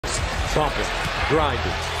Bumping,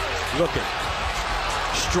 grinding, looking,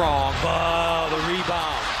 strong. Oh, the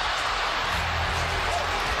rebound.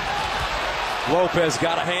 Lopez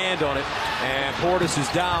got a hand on it, and Portis is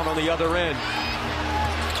down on the other end.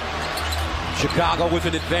 Chicago with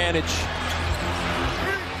an advantage.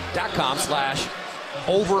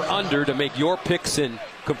 .com/over/under to make your picks and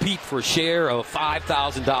compete for a share of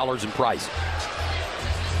 $5,000 in price.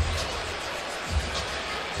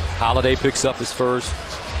 Holiday picks up his first.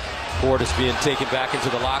 Portis being taken back into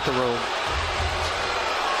the locker room.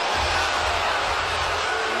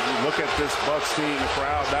 Look at this Bucks team, the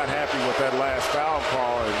crowd not happy with that last foul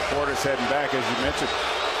call, and Portis heading back, as you mentioned.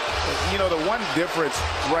 You know, the one difference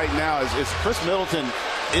right now is Chris Middleton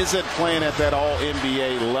isn't playing at that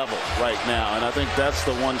all-NBA level right now, and I think that's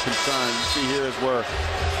the one concern. You see here is where, I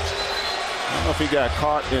don't know if he got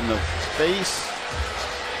caught in the face.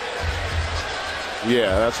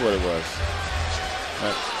 Yeah, that's what it was.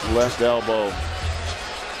 That left elbow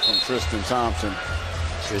from Tristan Thompson.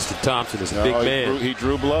 Tristan Thompson is a big man. He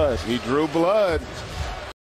drew blood. He drew blood.